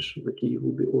in cache, the key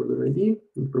will be order ID,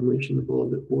 information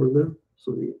about the order.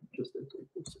 So we just have to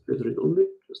also as read only,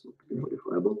 just not to be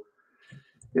modifiable.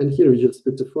 And here we just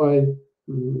specify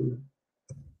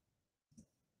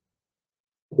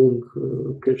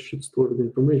long cache should store the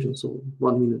information. So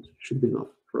 1 minute should be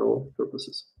enough for our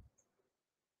purposes.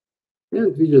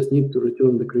 And we just need to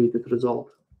return the created result.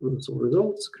 So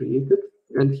results created.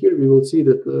 And here we will see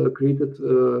that created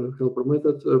helper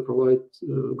method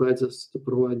guides us to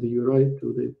provide the URI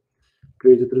to the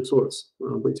created resource,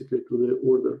 basically to the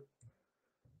order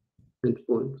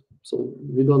endpoint. So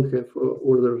we don't have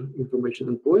order information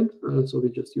endpoint, so we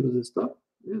just use this tab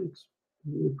and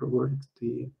we provide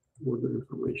the order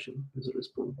information as a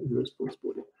response in the response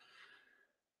body.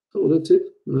 So that's it.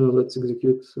 Now let's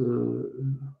execute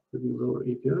use our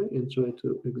API and try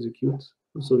to execute.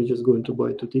 So we're just going to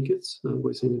buy 2 tickets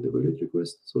by sending the valid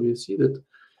request. So we see that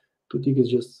 2 tickets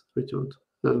just returned.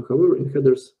 However, in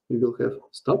headers we will have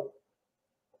stop,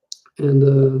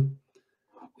 and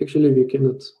actually we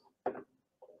cannot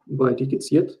buy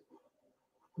tickets yet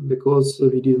because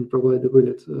we didn't provide the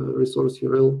valid resource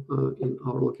URL in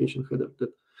our location header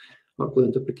that our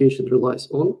client application relies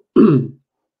on.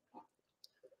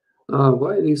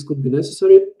 Why this could be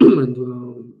necessary? And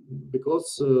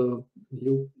because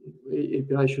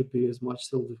API should be as much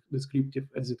self-descriptive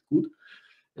as it could,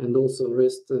 and also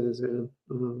REST as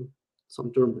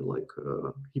some term like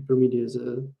hypermedia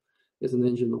as an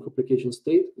engine of application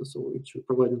state. So it should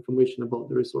provide information about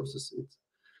the resources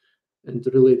and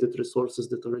the related resources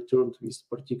that are returned with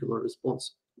particular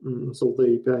response. So the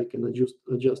API can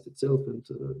adjust itself and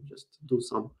just do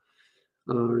some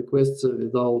requests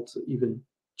without even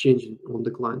changing on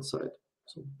the client side.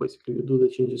 So basically, you do the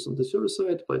changes on the server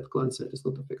side, but client side is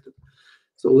not affected.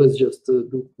 So let's just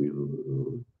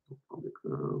do public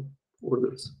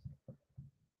orders,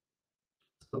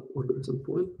 sub orders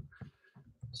endpoint.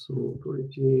 So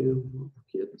authority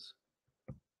get.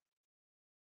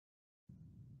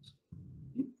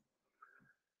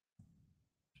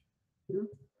 Here.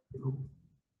 No.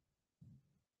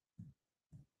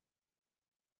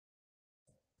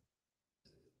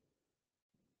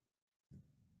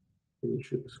 And you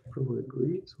should provide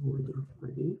greet order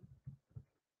ID.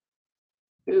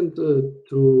 And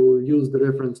to use the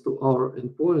reference to our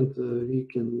endpoint, we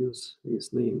can use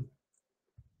this name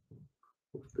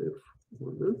of the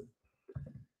order.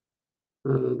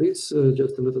 This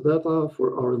just a metadata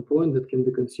for our endpoint that can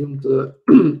be consumed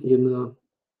in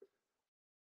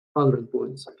other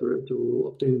endpoints to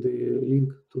obtain the link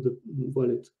to the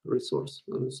valid resource.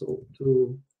 So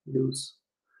to use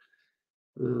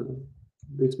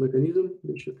this mechanism,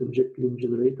 we should inject link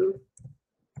generator.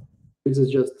 This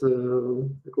is just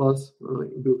a class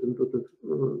built in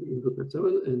 .NET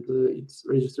 7, and it's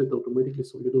registered automatically,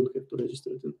 so you don't have to register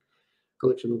it in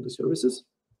collection of the services.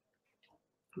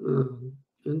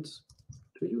 And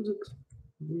to use it,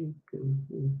 we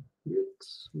can get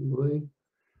by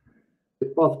the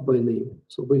path by name.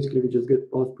 So basically, we just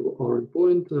get path to our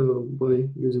endpoint by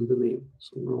using the name.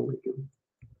 So now we can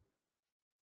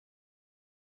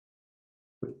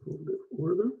write the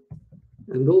order.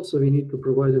 And also we need to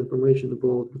provide information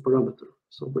about the parameter.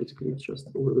 So basically it's just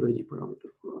order ID parameter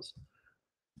for us.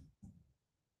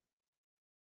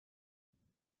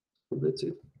 So that's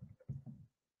it.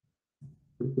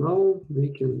 And now we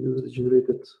can use the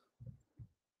generated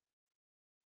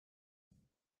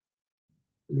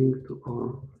link to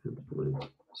our endpoint.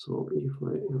 So if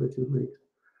I everything made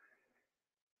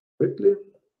correctly,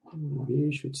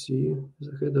 we should see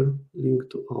the header link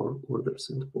to our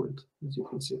orders endpoint, as you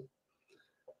can see.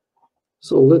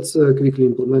 So let's quickly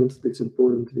implement this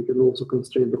endpoint. We can also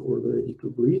constrain the order ID to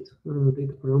greet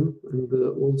data param, and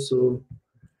also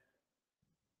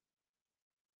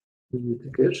we need the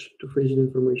cache to fetch the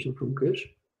information from cache.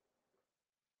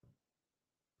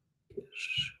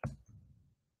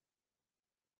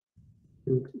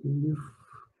 And if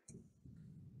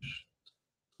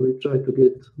we try to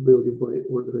get value by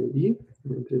order ID,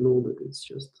 and we know that it's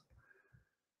just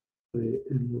an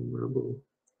enumerable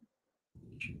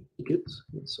ticket,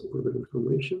 it's order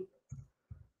information.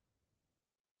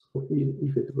 So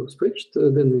if it was fetched,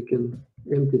 then we can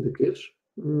empty the cache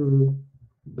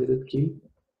by that key.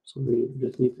 So we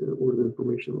just need order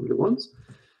information only once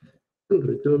and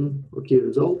return OK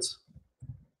results.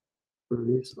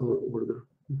 And it's our order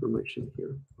information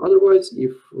here. Otherwise,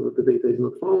 if the data is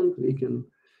not found, we can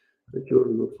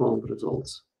return not found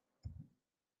results.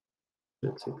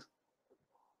 That's it.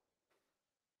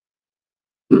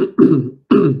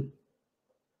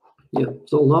 Yeah,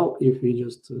 so now if we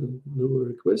just do a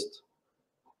request,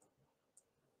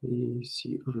 we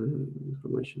see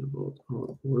information about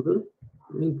our order,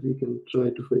 and we can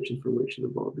try to fetch information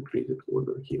about the created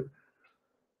order here.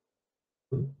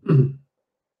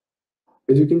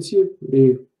 As you can see,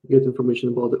 we get information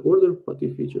about the order, but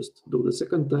if we just do the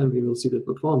second time, we will see that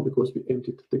not found because we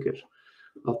emptied the cache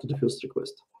after the first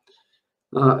request.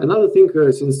 Another thing,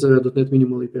 since .NET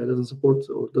Minimal API doesn't support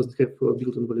or doesn't have a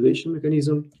built-in validation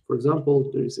mechanism, for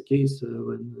example, there is a case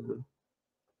when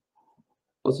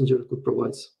passenger could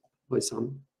provide by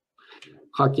some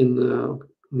hacking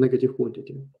negative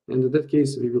quantity. And in that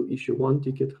case, we will issue one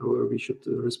ticket. However, we should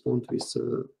respond with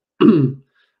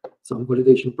some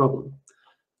validation problem.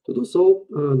 To do so,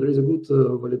 there is a good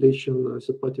validation,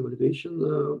 third-party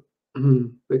validation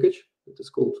package that is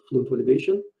called Fluent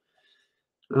Validation.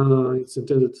 It's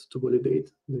intended to validate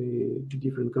the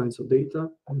different kinds of data,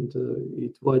 and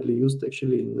it's widely used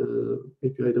actually in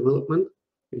API development,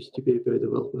 HTTP API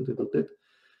development in .NET.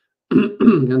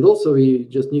 And also we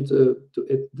just need to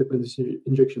add dependency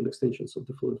injection extensions of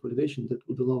the Fluent Validation that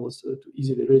would allow us to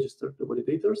easily register the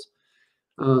validators.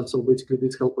 So basically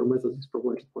this helper method is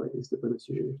provided by this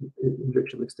dependency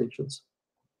injection extensions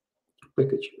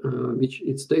package, which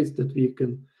it states that we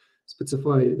can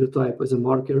specify the type as a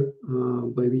marker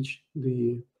by which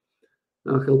the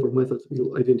helper method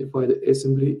will identify the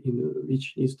assembly in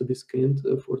which needs to be scanned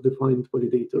for defined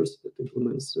validators that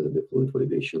implements the Fluent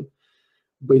Validation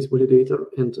base validator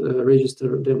and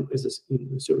register them as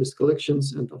in service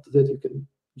collections. And after that, you can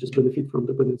just benefit from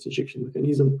the dependency injection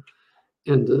mechanism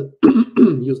and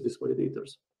use these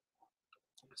validators.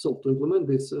 So to implement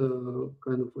this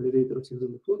kind of validators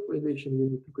using the Fluent Validation, you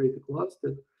need to create a class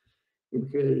that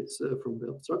inherits from the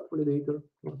abstract validator.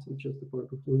 That's just a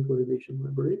part of Fluent Validation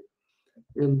library.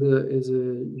 And as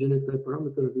a generic type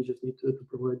parameter, we just need to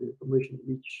provide the information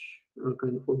which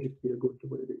kind of object we are going to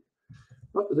validate.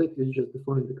 After that, we just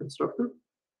define the constructor.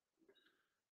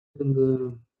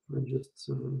 And I just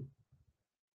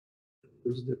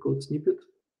use the code snippet.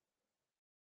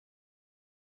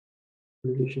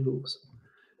 Validation rules.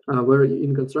 Where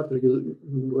in constructor,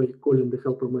 by calling the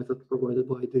helper method provided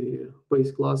by the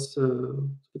base class,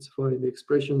 specify the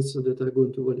expressions that are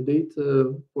going to validate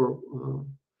or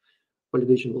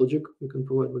validation logic. You can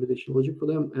provide validation logic for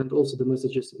them, and also the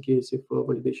messages in case if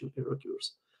validation error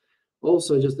occurs.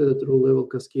 Also, I just added row level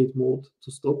cascade mode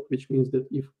to stop, which means that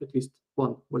if at least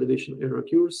one validation error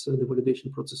occurs, the validation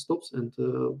process stops and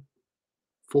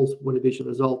false validation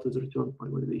result is returned by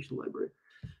validation library.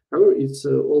 However, it's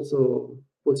also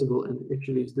possible and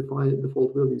actually is defined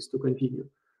default values to continue.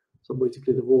 So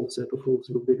basically the whole set of rules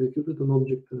will be executed on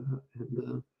object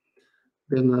and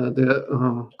then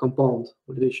the compound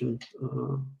validation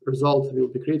result will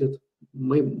be created.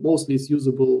 Mostly it's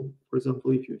usable, for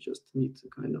example, if you just need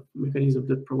a kind of mechanism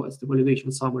that provides the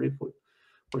validation summary for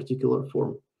particular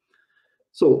form.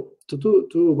 So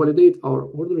to validate our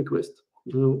order request,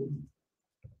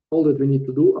 all that we need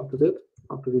to do after that,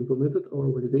 after we implemented our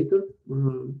validator,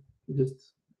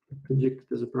 just inject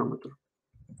it as a parameter.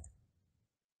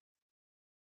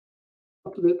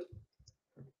 After that,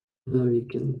 we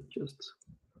can just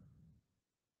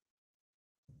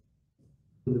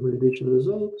the validation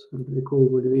result, and we call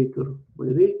validator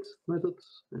validate method,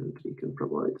 and we can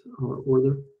provide our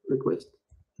order request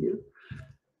here.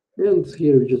 And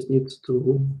here we just need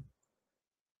to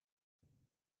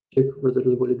check whether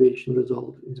the validation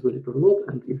result is valid or not,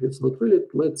 and if it's not valid,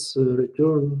 let's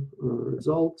return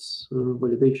results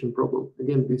validation problem.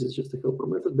 Again, this is just a helper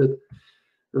method that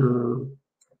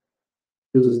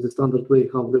uses the standard way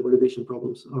how the validation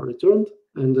problems are returned,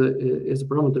 and as a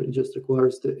parameter, it just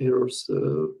requires the errors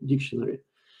dictionary.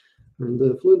 And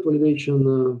the fluent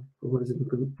validation provides a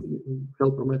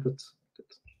helper method that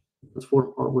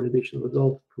transforms our validation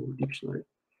result to dictionary.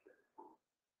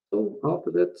 So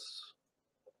after that,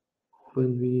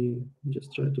 when we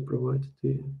just try to provide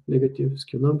the negative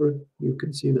SKU number, you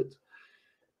can see that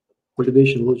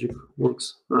validation logic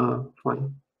works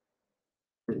fine.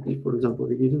 And if, for example,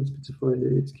 we didn't specify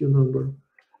the SKU number,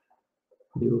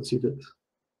 you will see that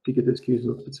ticket SKU is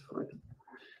not specified.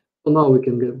 So now we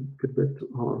can get back to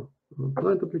our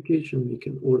client application. We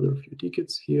can order a few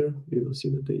tickets here. We will see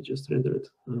that they just rendered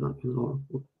in our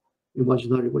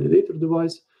imaginary validator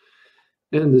device.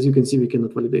 And as you can see, we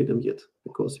cannot validate them yet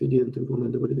because we didn't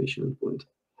implement the validation endpoint.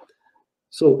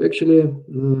 So actually,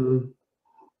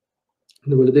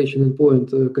 the validation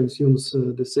endpoint consumes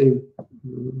the same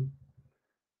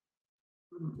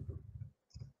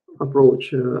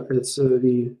approach as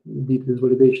we did with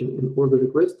validation in order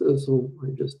request. So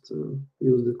I just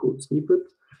use the code snippet.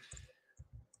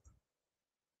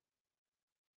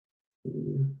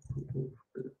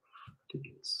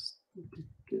 Tickets.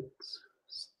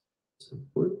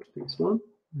 Point, this one,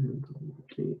 and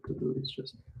what we need to do is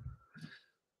just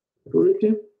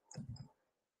authority.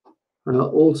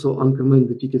 Also uncomment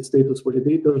the ticket status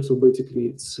validator. So basically,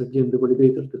 it's again the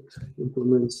validator that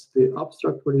implements the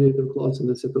abstract validator class and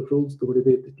a set of rules to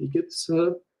validate the tickets.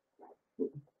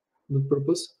 The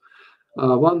purpose.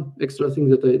 One extra thing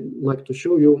that I'd like to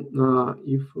show you,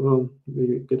 if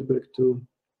we get back to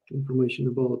information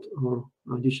about our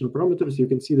additional parameters, you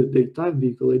can see that date type,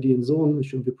 vehicle ID, and zone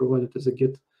should be provided as a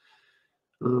get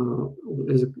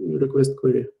as a request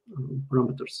query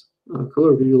parameters.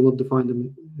 However, we will not define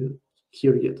them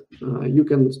here yet. You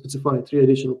can specify 3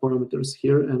 additional parameters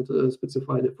here and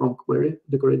specify the from query,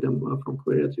 decorate them from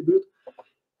query attribute.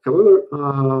 However,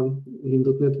 in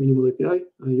 .NET Minimal API,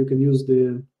 you can use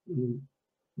the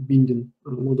binding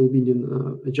model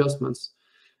binding adjustments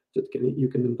that you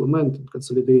can implement and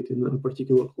consolidate in a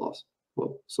particular class.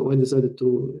 Well, so I decided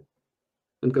to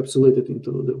encapsulate it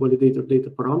into the validator data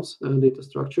params data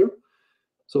structure.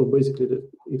 So basically,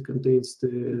 it contains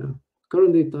the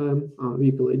current date time,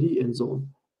 vehicle ID, and zone.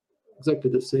 Exactly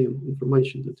the same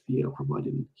information that we are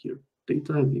providing here: date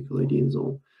time, vehicle ID, and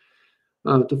zone.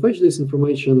 To fetch this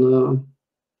information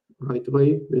right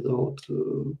away without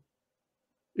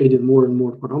adding more and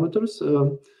more parameters,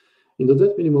 in the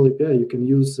 .NET Minimal API, you can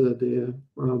use the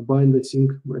bind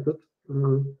async method,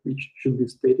 which should be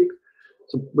static.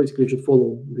 So basically, you should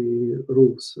follow the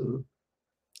rules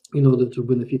in order to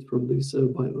benefit from this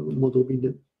model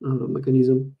binding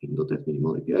mechanism in .NET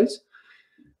Minimal APIs.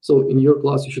 So in your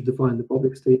class, you should define the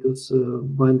public status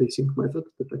bind async method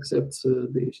that accepts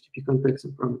the HTTP context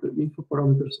and parameter info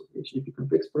parameters of the HTTP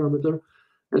context parameter,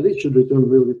 and it should return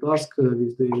will the task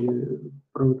with the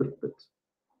parameter that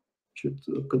should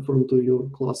conform to your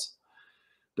class,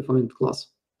 defined class.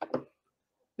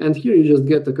 And here you just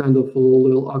get a kind of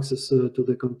low-level access to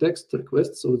the context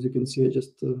request. So as you can see, I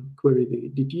just query the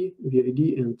DT,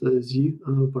 VID, and Z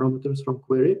parameters from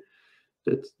query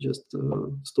that just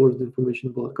stores the information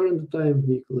about current time,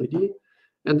 vehicle ID.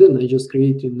 And then I just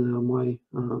create in my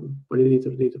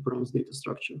validator data params data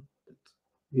structure that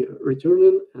we are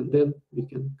returning, and then we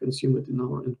can consume it in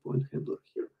our endpoint handler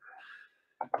here.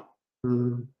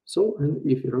 So, and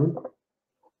if you run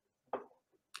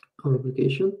our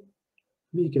application,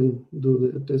 we can do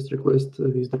the test request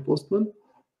with the postman,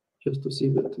 just to see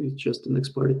that it's just an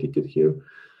expiry ticket here.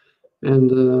 And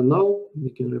now we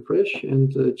can refresh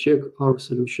and check our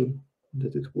solution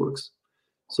that it works.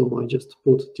 So I just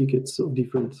put tickets of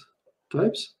different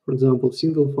types. For example,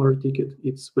 single fire ticket,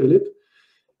 it's valid.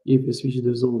 If we switch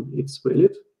the zone, it's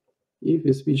valid. If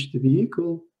we switch the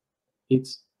vehicle, it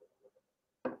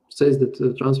says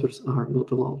that transfers are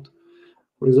not allowed.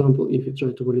 For example, if you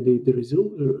try to validate the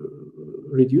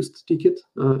reduced ticket,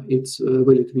 it's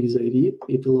valid with ID.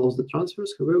 It allows the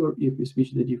transfers. However, if we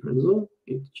switch the different zone,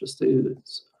 it just says that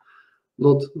it's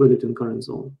not valid in current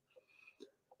zone.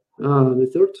 The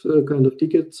third kind of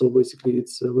ticket, so basically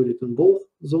it's valid in both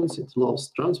zones. It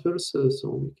allows transfers, so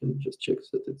we can just check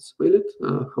that it's valid.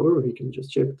 However, we can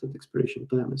just check that expiration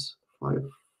time is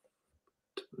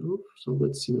 5:12. So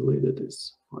let's simulate that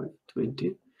it's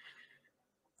 5:20.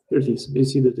 There it is. You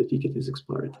see that the ticket is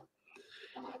expired.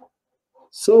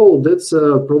 So that's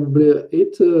probably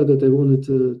it that I wanted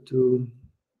to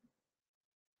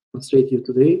demonstrate you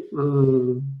today.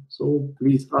 So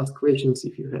please ask questions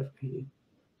if you have any.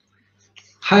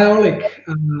 Hi, Oleg.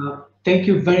 Thank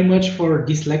you very much for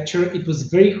this lecture. It was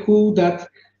very cool that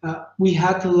we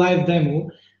had a live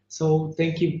demo. So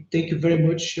thank you very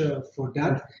much for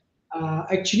that.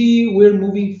 Actually, we're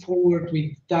moving forward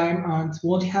with time and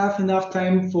won't have enough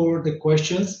time for the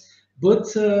questions, but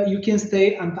you can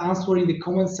stay and answer in the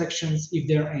comment sections if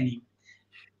there are any.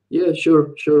 Yeah,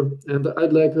 sure. And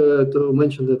I'd like to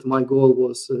mention that my goal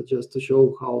was just to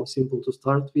show how simple to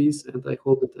start with, and I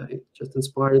hope that I just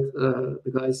inspired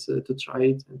the guys to try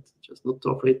it and just not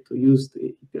afraid to use the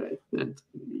API. And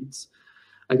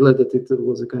I'm glad that it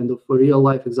was a kind of a real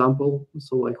life example.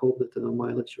 So I hope that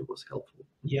my lecture was helpful.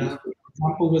 Yeah,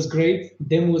 example was great.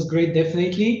 Demo was great,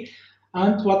 definitely.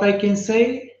 And what I can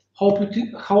say, hope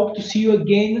to see you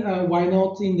again. Why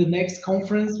not in the next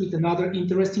conference with another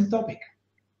interesting topic?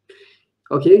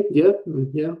 Okay, yeah,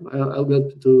 I'll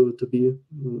get to be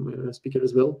a speaker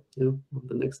as well. Yeah, on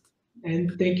the next.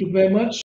 And thank you very much.